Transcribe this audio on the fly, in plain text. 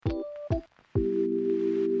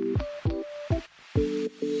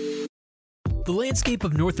The landscape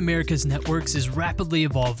of North America's networks is rapidly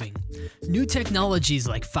evolving. New technologies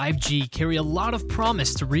like 5G carry a lot of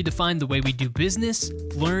promise to redefine the way we do business,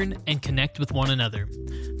 learn, and connect with one another.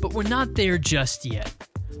 But we're not there just yet.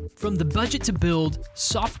 From the budget to build,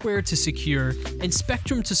 software to secure, and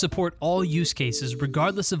spectrum to support all use cases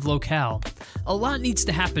regardless of locale, a lot needs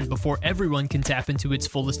to happen before everyone can tap into its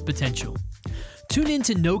fullest potential. Tune in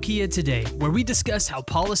to Nokia Today, where we discuss how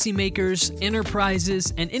policymakers,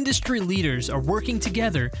 enterprises, and industry leaders are working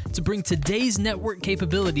together to bring today's network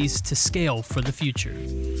capabilities to scale for the future.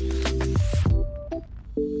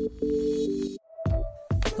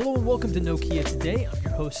 Hello and welcome to Nokia Today. I'm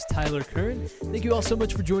your host, Tyler Kern. Thank you all so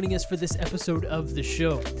much for joining us for this episode of the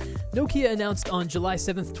show. Nokia announced on July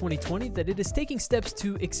 7th, 2020 that it is taking steps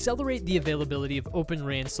to accelerate the availability of Open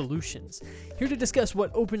RAN solutions. Here to discuss what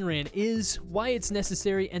Open RAN is, why it's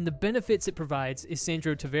necessary, and the benefits it provides is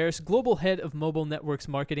Sandro Tavares, Global Head of Mobile Networks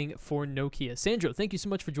Marketing for Nokia. Sandro, thank you so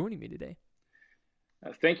much for joining me today.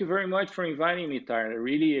 Thank you very much for inviting me, Tyler.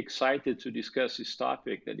 Really excited to discuss this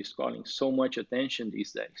topic that is calling so much attention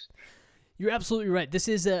these days. You're absolutely right. This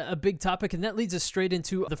is a big topic, and that leads us straight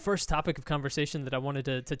into the first topic of conversation that I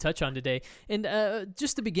wanted to touch on today. And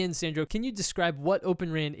just to begin, Sandro, can you describe what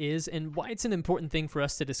Open RAN is and why it's an important thing for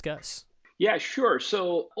us to discuss? Yeah, sure.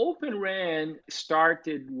 So Open RAN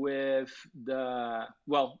started with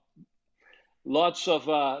lots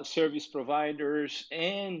of service providers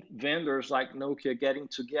and vendors like Nokia getting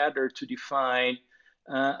together to define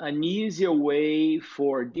an easier way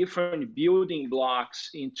for different building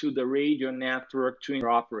blocks into the radio network to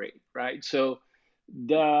interoperate, right? So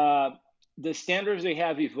the standards they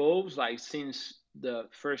have evolved like since the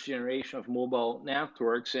first generation of mobile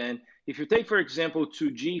networks. And if you take, for example,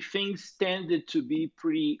 2G, things tended to be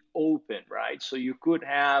pretty open, right? So you could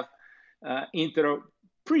have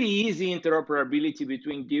pretty easy interoperability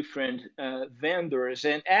between different vendors.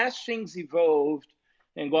 And as things evolved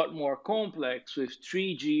and got more complex with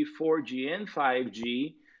 3G, 4G, and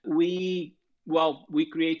 5G, we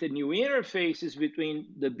created new interfaces between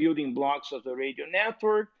the building blocks of the radio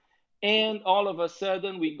network. And all of a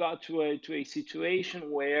sudden, we got to a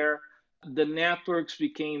situation where the networks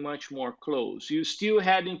became much more close. You still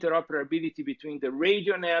had interoperability between the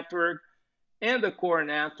radio network and the core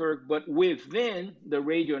network, but within the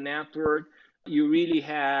radio network, you really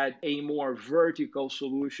had a more vertical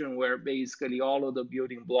solution where basically all of the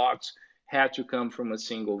building blocks had to come from a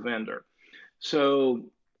single vendor. So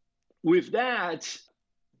with that,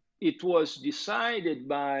 it was decided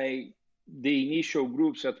by the initial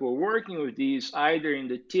groups that were working with these, either in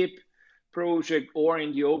the TIP project or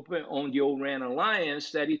on the O-RAN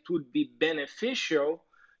Alliance, that it would be beneficial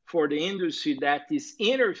for the industry that these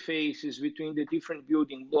interfaces between the different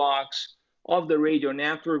building blocks of the radio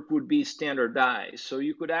network would be standardized. So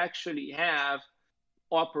you could actually have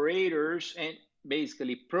operators and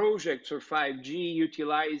basically projects for 5G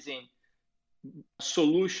utilizing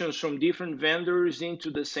solutions from different vendors into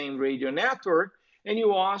the same radio network. And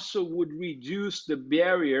you also would reduce the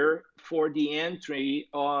barrier for the entry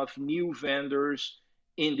of new vendors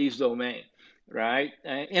in this domain. Right.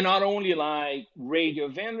 And not only like radio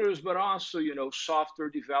vendors, but also, software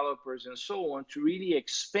developers and so on, to really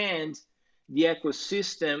expand the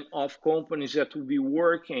ecosystem of companies that will be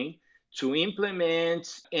working to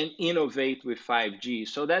implement and innovate with 5G.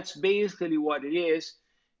 So that's basically what it is.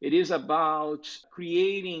 It is about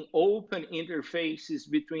creating open interfaces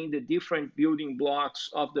between the different building blocks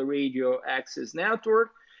of the radio access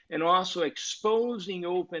network, and also exposing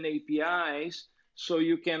open APIs so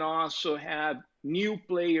you can also have new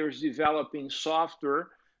players developing software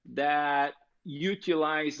that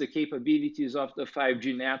utilize the capabilities of the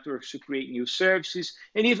 5G networks to create new services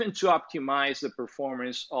and even to optimize the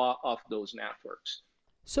performance of those networks.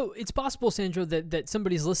 So it's possible, Sandro, that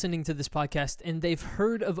somebody's listening to this podcast and they've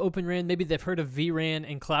heard of Open RAN, maybe they've heard of vRAN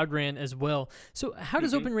and Cloud RAN as well. So how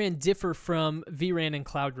does Open RAN differ from vRAN and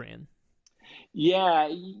Cloud RAN? Yeah,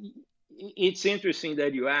 it's interesting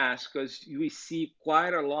that you ask, because we see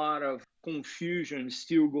quite a lot of confusion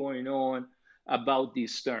still going on about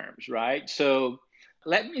these terms, right? So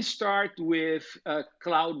let me start with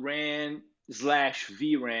Cloud RAN /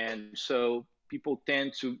 vRAN. So people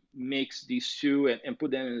tend to mix these two and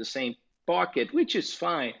put them in the same pocket, which is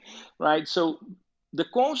fine, right? So the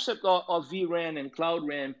concept of vRAN and Cloud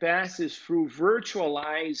RAN passes through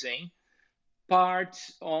virtualizing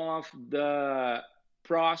parts of the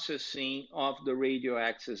processing of the radio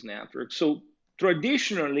access network. So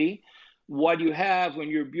traditionally, what you have when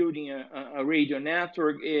you're building a radio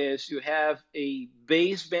network is you have a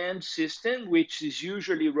baseband system, which is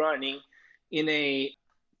usually running in a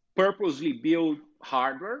purposely built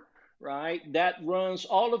hardware, right, that runs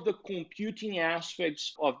all of the computing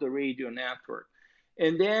aspects of the radio network.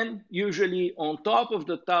 And then usually on top of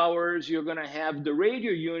the towers, you're going to have the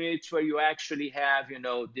radio units where you actually have,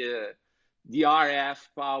 the RF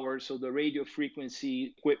power, so the radio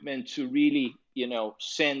frequency equipment to really,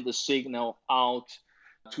 send the signal out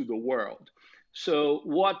to the world. So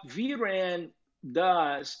what vRAN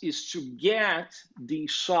does is to get the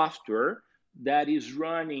software that is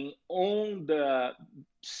running on the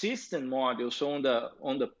system module, so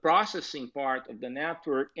on the processing part of the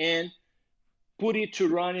network, and put it to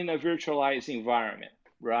run in a virtualized environment,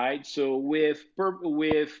 right? So with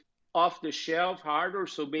off-the-shelf hardware,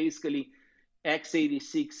 so basically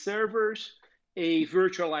x86 servers, a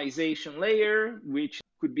virtualization layer, which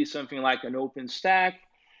could be something like an OpenStack,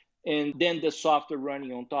 and then the software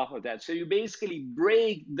running on top of that. So you basically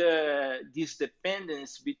break this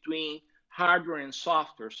dependence between hardware and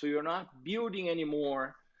software. So you're not building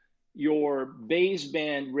anymore your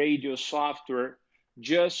baseband radio software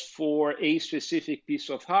just for a specific piece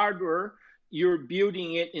of hardware. You're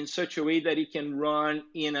building it in such a way that it can run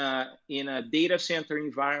in a data center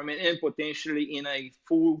environment and potentially in a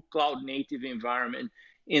full cloud native environment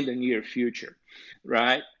in the near future,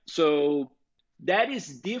 right? So that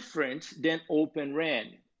is different than Open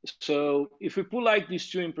RAN. So if we put like these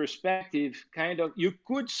two in perspective, you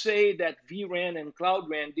could say that vRAN and Cloud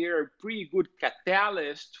RAN, they are pretty good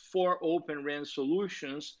catalyst for Open RAN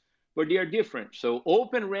solutions, but they are different. So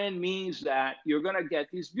Open RAN means that you're going to get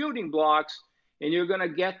these building blocks and you're going to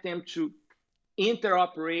get them to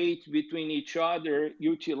interoperate between each other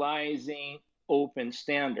utilizing open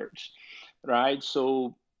standards, right?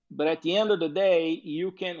 So, but at the end of the day, you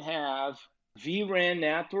can have vRAN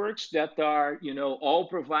networks that are, all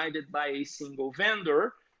provided by a single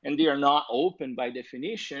vendor, and they are not open by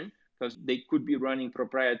definition because they could be running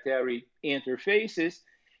proprietary interfaces.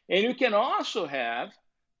 And you can also have,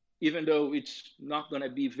 even though it's not going to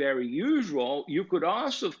be very usual, you could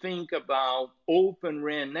also think about open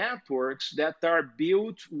RAN networks that are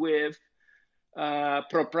built with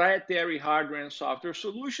proprietary hardware and software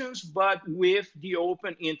solutions, but with the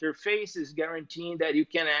open interfaces guaranteeing that you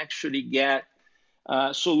can actually get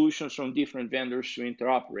solutions from different vendors to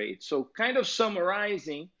interoperate. So kind of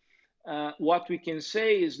summarizing, what we can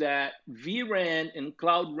say is that vRAN and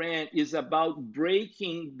Cloud RAN is about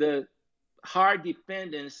breaking the hard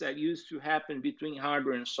dependence that used to happen between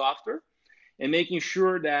hardware and software, and making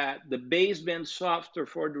sure that the baseband software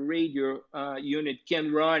for the radio unit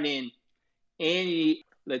can run in any,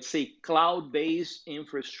 let's say, cloud-based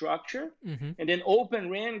infrastructure. Mm-hmm. And then Open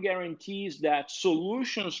RAN guarantees that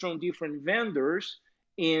solutions from different vendors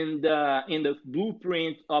in the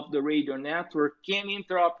blueprint of the radio network can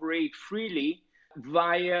interoperate freely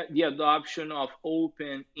via the adoption of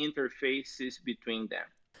open interfaces between them.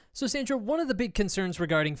 So, Sandro, one of the big concerns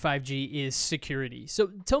regarding 5G is security.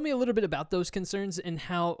 So tell me a little bit about those concerns and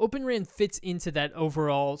how Open RAN fits into that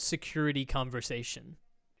overall security conversation.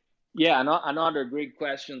 Yeah, another great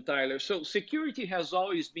question, Tyler. So security has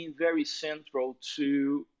always been very central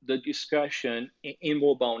to the discussion in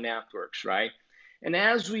mobile networks, right? And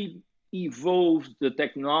as we evolved the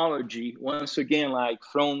technology, once again, like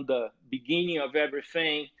from the beginning of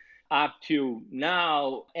everything, up to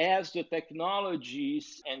now, as the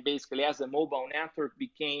technologies and basically as the mobile network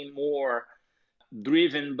became more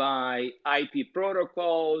driven by IP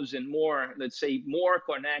protocols and more, let's say, more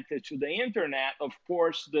connected to the internet, of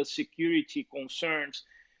course, the security concerns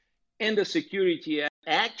and the security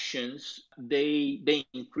actions, they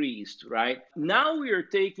increased, right? Now we are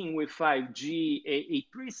taking with 5G a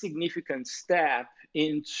pretty significant step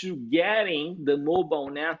into getting the mobile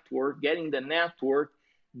network, getting the network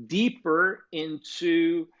deeper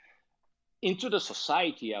into the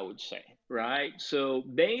society, I would say, right? So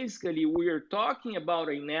basically, we are talking about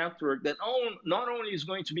a network that not only is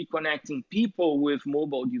going to be connecting people with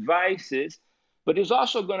mobile devices, but is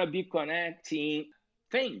also going to be connecting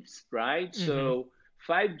things, right? Mm-hmm. So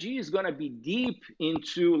 5G is going to be deep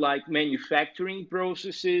into like manufacturing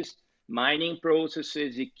processes, mining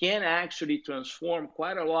processes. It can actually transform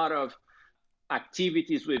quite a lot of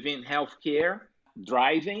activities within healthcare,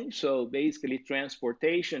 driving, so basically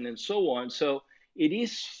transportation and so on. So it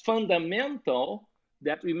is fundamental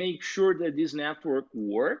that we make sure that this network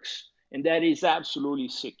works and that is absolutely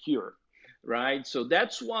secure, right? So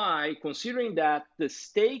that's why, considering that the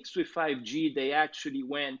stakes with 5G, they actually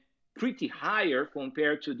went pretty higher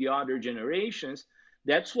compared to the other generations,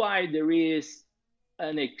 that's why there is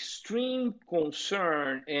an extreme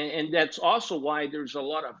concern, and that's also why there's a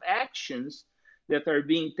lot of actions that are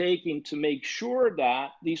being taken to make sure that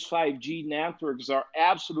these 5G networks are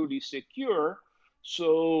absolutely secure,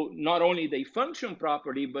 So not only they function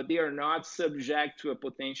properly, but they are not subject to a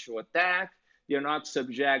potential attack. They're not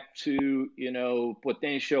subject to,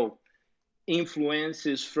 potential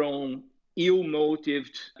influences from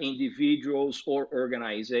ill-motivated individuals or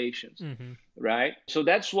organizations, Hmm. right? So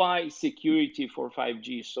that's why security for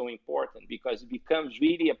 5G is so important, because it becomes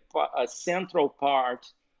really a central part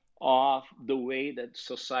of the way that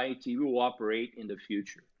society will operate in the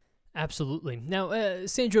future. Absolutely. Now,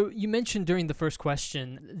 Sandro, you mentioned during the first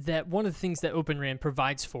question that one of the things that Open RAN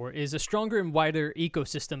provides for is a stronger and wider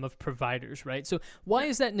ecosystem of providers, right? So, why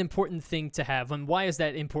Yeah. is that an important thing to have, and why is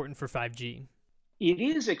that important for 5G? It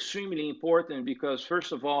is extremely important because,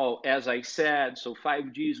 first of all, as I said, so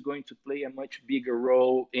 5G is going to play a much bigger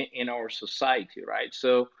role in our society, right?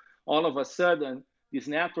 So all of a sudden, this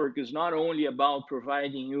network is not only about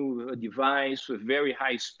providing you a device with very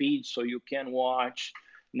high speed so you can watch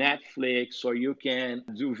Netflix or you can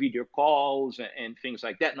do video calls and things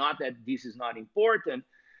like that. Not that this is not important,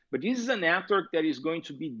 but this is a network that is going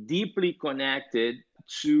to be deeply connected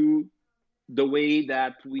to the way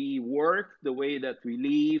that we work, the way that we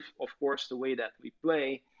live, of course, the way that we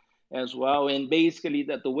play as well, and basically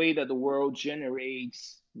that the way that the world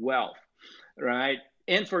generates wealth, right?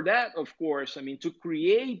 And for that, of course, I mean, to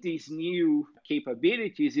create these new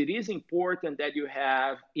capabilities, it is important that you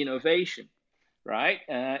have innovation, right?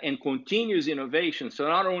 And continuous innovation. So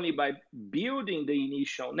not only by building the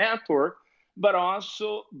initial network, but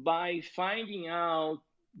also by finding out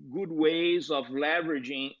good ways of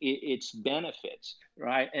leveraging its benefits,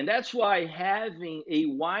 right? And that's why having a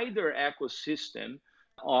wider ecosystem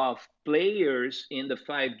of players in the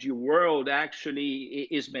 5G world actually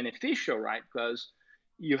is beneficial, right? Because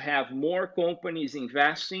you have more companies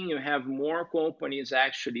investing, you have more companies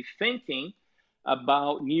actually thinking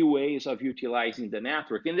about new ways of utilizing the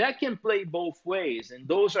network. And that can play both ways. And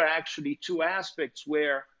those are actually two aspects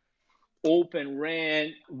where Open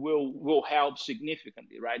RAN will help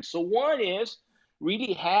significantly, right? So one is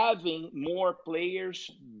really having more players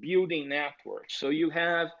building networks. So you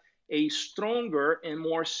have a stronger and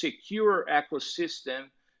more secure ecosystem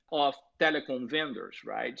of telecom vendors,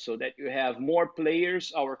 right? So that you have more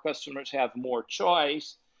players, our customers have more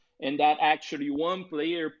choice, and that actually one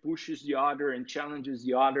player pushes the other and challenges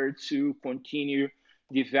the other to continue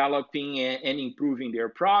developing and improving their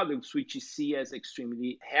products, which is seen as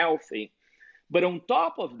extremely healthy. But on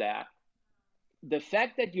top of that, the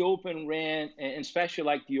fact that the Open RAN, and especially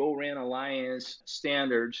like the O-RAN Alliance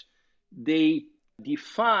standards, they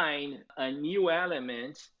define a new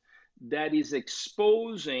element that is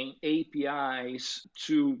exposing APIs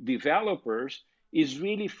to developers is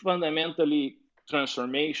really fundamentally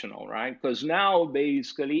transformational, right? Because now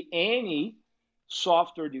basically any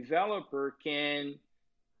software developer can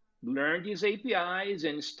learn these APIs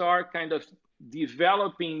and start kind of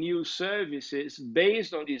developing new services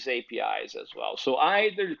based on these APIs as well. So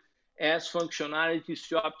either as functionalities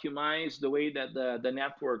to optimize the way that the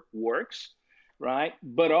network works, right?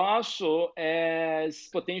 But also as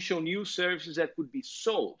potential new services that could be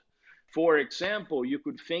sold. For example, you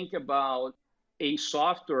could think about a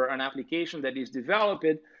software, an application that is developed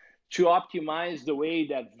to optimize the way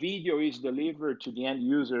that video is delivered to the end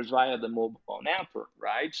users via the mobile network,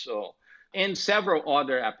 right? So, and several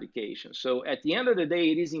other applications. So, at the end of the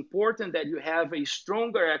day, it is important that you have a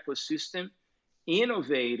stronger ecosystem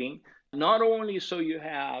innovating, not only so you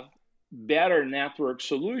have better network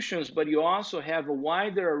solutions, but you also have a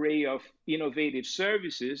wider array of innovative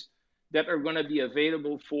services that are going to be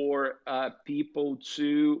available for people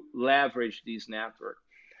to leverage these networks.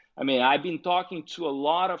 I mean, I've been talking to a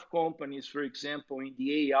lot of companies, for example, in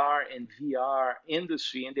the AR and VR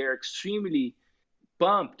industry, and they're extremely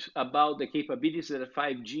pumped about the capabilities that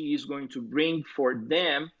 5G is going to bring for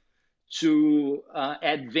them to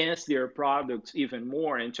advance their products even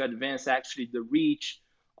more and to advance actually the reach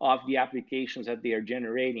of the applications that they are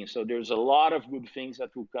generating. So there's a lot of good things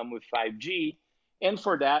that will come with 5G. And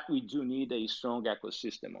for that, we do need a strong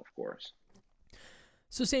ecosystem, of course.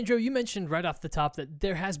 So, Sandro, you mentioned right off the top that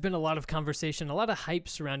there has been a lot of conversation, a lot of hype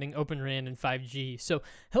surrounding Open RAN and 5G. So,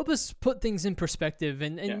 help us put things in perspective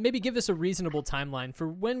and Yeah. maybe give us a reasonable timeline for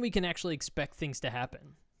when we can actually expect things to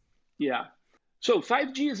happen. Yeah. So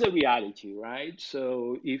 5G is a reality, right?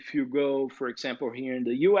 So if you go, for example, here in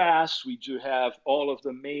the US, we do have all of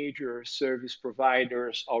the major service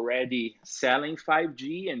providers already selling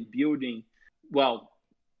 5G and building, well,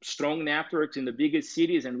 strong networks in the biggest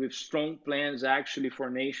cities and with strong plans actually for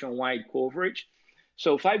nationwide coverage.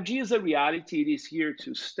 So 5G is a reality, it is here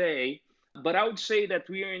to stay. But I would say that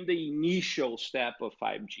we are in the initial step of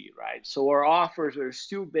 5G, right? So our offers are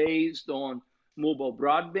still based on mobile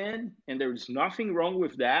broadband, and there's nothing wrong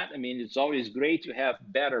with that. I mean, it's always great to have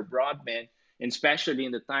better broadband, and especially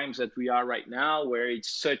in the times that we are right now, where it's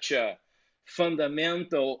such a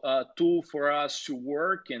fundamental tool for us to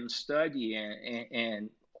work and study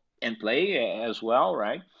and play as well,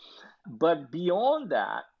 right? But beyond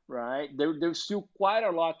that, right, there's still quite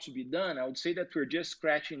a lot to be done. I would say that we're just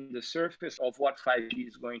scratching the surface of what 5G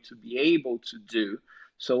is going to be able to do.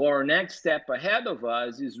 So our next step ahead of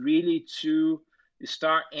us is really to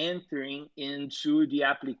start entering into the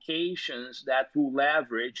applications that will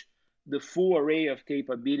leverage the full array of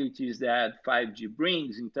capabilities that 5G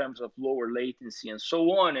brings in terms of lower latency and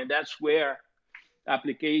so on. And that's where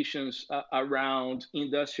applications around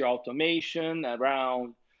industrial automation,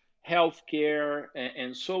 around healthcare,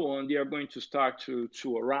 and so on, they are going to start to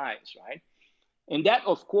arise, right? And that,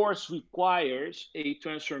 of course, requires a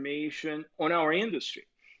transformation on our industry,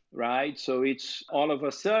 right? So it's all of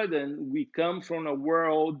a sudden we come from a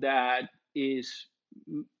world that is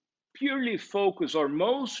purely focused or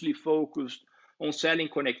mostly focused on selling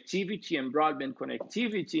connectivity and broadband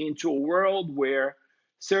connectivity into a world where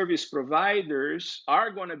service providers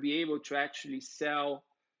are going to be able to actually sell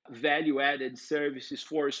value added services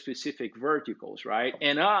for specific verticals, right?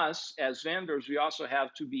 And us as vendors, we also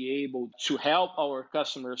have to be able to help our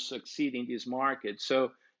customers succeed in this market.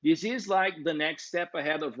 So this is like the next step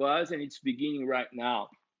ahead of us, and it's beginning right now.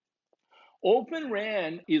 Open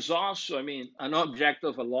RAN is also, I mean, an object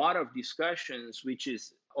of a lot of discussions, which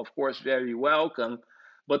is, of course, very welcome.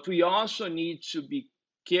 But we also need to be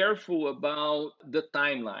careful about the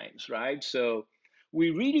timelines, right? So we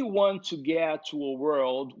really want to get to a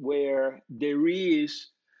world where there is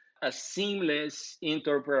a seamless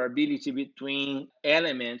interoperability between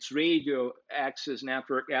elements, radio access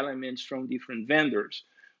network elements from different vendors,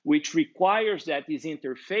 which requires that these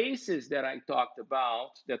interfaces that I talked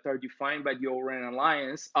about that are defined by the O-RAN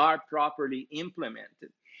Alliance are properly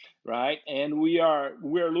implemented, right? And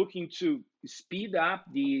we're looking to speed up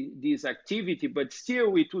this activity, but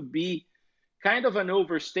still it would be kind of an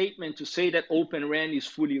overstatement to say that Open RAN is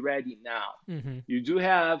fully ready now. Mm-hmm. You do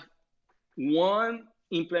have one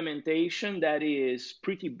implementation that is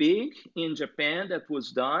pretty big in Japan that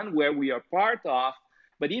was done where we are part of,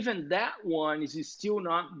 but even that one is still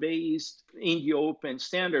not based in the open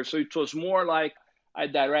standard. So it was more like a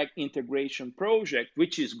direct integration project,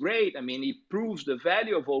 which is great. I mean, it proves the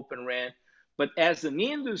value of Open RAN, but as an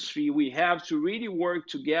industry, we have to really work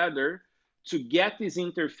together to get these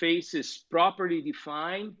interfaces properly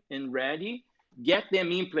defined and ready, get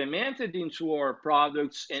them implemented into our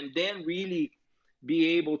products, and then really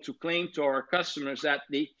be able to claim to our customers that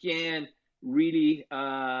they can really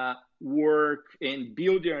work and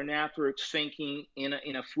build their networks thinking in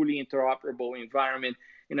a fully interoperable environment,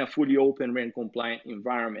 in a fully Open RAN compliant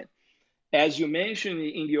environment. As you mentioned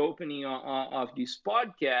in the opening of this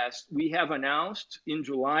podcast, we have announced in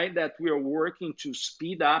July that we are working to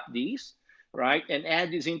speed up these, right, and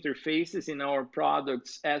add these interfaces in our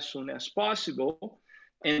products as soon as possible,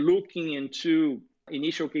 and looking into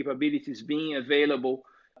initial capabilities being available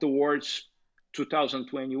towards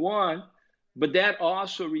 2021. But that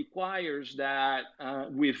also requires that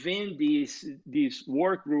within these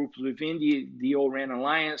work groups, within the O-RAN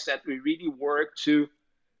Alliance, that we really work to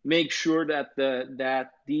make sure that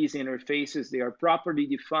that these interfaces, they are properly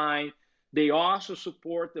defined. They also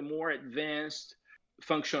support the more advanced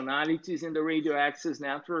functionalities in the radio access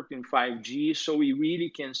network in 5G. So we really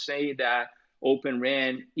can say that Open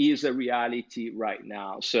RAN is a reality right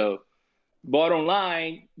now. So bottom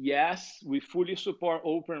line, yes, we fully support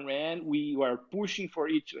Open RAN. We are pushing for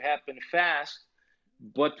it to happen fast,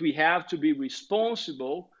 but we have to be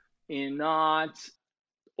responsible in not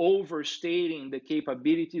overstating the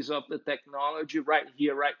capabilities of the technology right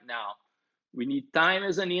here, right now. We need time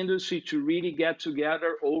as an industry to really get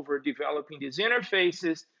together over developing these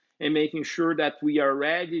interfaces and making sure that we are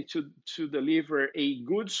ready to deliver a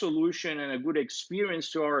good solution and a good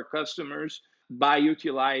experience to our customers by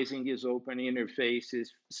utilizing these open interfaces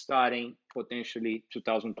starting potentially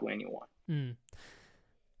 2021. Mm.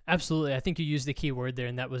 Absolutely. I think you used the key word there,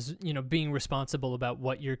 and that was, being responsible about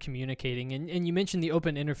what you're communicating. And you mentioned the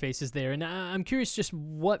open interfaces there. And I'm curious just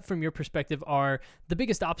what, from your perspective, are the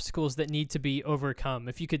biggest obstacles that need to be overcome.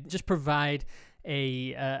 If you could just provide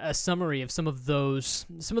a summary of some of those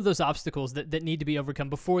obstacles that need to be overcome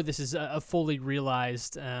before this is a fully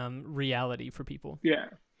realized reality for people.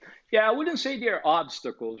 Yeah, I wouldn't say they're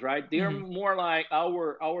obstacles, right? They're more like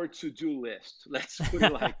our to-do list. Let's put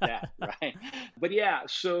it like that, right? But yeah,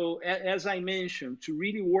 so as I mentioned, to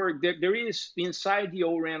really work, there is inside the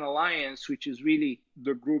O-RAN Alliance, which is really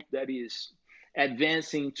the group that is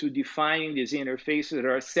advancing to defining these interfaces.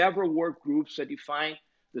 There are several work groups that define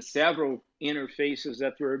the several interfaces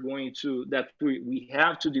that we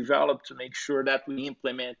have to develop to make sure that we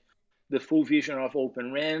implement the full vision of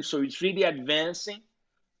Open RAN. So it's really advancing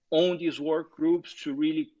on these work groups to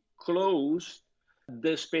really close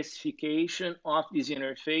the specification of these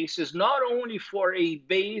interfaces, not only for a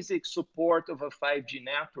basic support of a 5G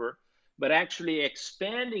network, but actually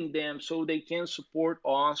expanding them so they can support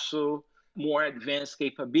also more advanced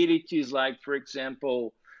capabilities, like, for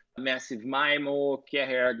example, massive MIMO,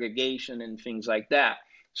 carrier aggregation, and things like that.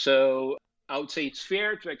 So I would say it's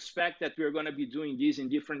fair to expect that we're going to be doing this in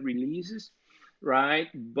different releases, right?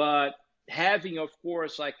 But having, of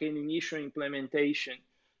course, like an initial implementation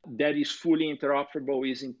that is fully interoperable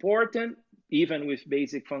is important, even with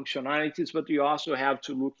basic functionalities, but we also have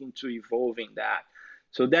to look into evolving that.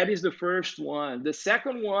 So that is the first one. The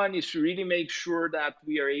second one is to really make sure that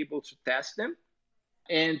we are able to test them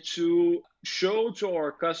and to show to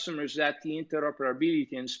our customers that the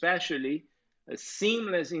interoperability, and especially a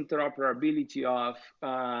seamless interoperability of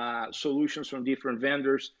solutions from different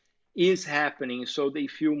vendors, is happening, so they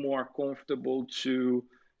feel more comfortable to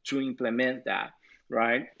implement that,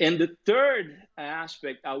 right? And the third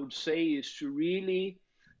aspect, I would say, is to really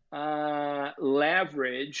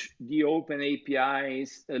leverage the open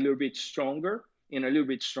APIs a little bit stronger, in a little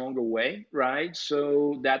bit stronger way, right?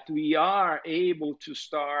 So that we are able to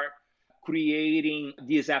start creating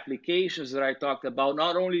these applications that I talked about,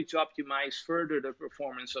 not only to optimize further the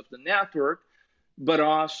performance of the network, but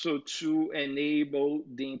also to enable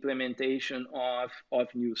the implementation of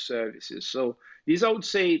new services. So these, I would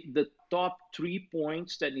say, the top 3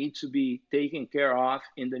 points that need to be taken care of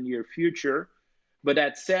in the near future. But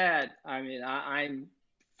that said, I mean, I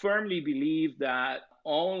firmly believe that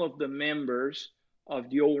all of the members of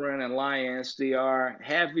the O-RAN Alliance, they are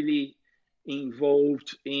heavily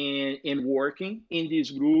involved in working in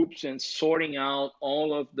these groups and sorting out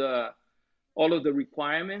all of the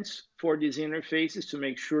requirements for these interfaces to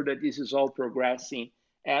make sure that this is all progressing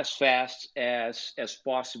as fast as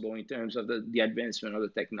possible in terms of the advancement of the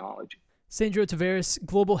technology. Sandro Tavares,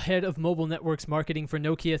 Global Head of Mobile Networks Marketing for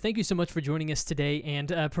Nokia, thank you so much for joining us today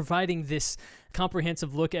and providing this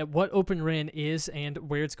comprehensive look at what Open RAN is and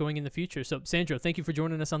where it's going in the future. So, Sandro, thank you for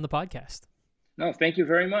joining us on the podcast. No, thank you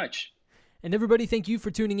very much. And everybody, thank you for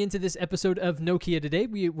tuning into this episode of Nokia Today.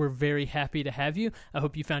 We were very happy to have you. I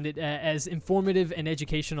hope you found it as informative and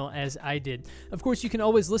educational as I did. Of course, you can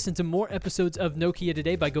always listen to more episodes of Nokia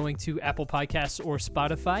Today by going to Apple Podcasts or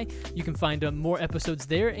Spotify. You can find more episodes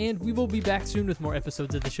there, and we will be back soon with more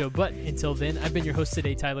episodes of the show. But until then, I've been your host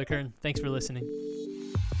today, Tyler Kern. Thanks for listening.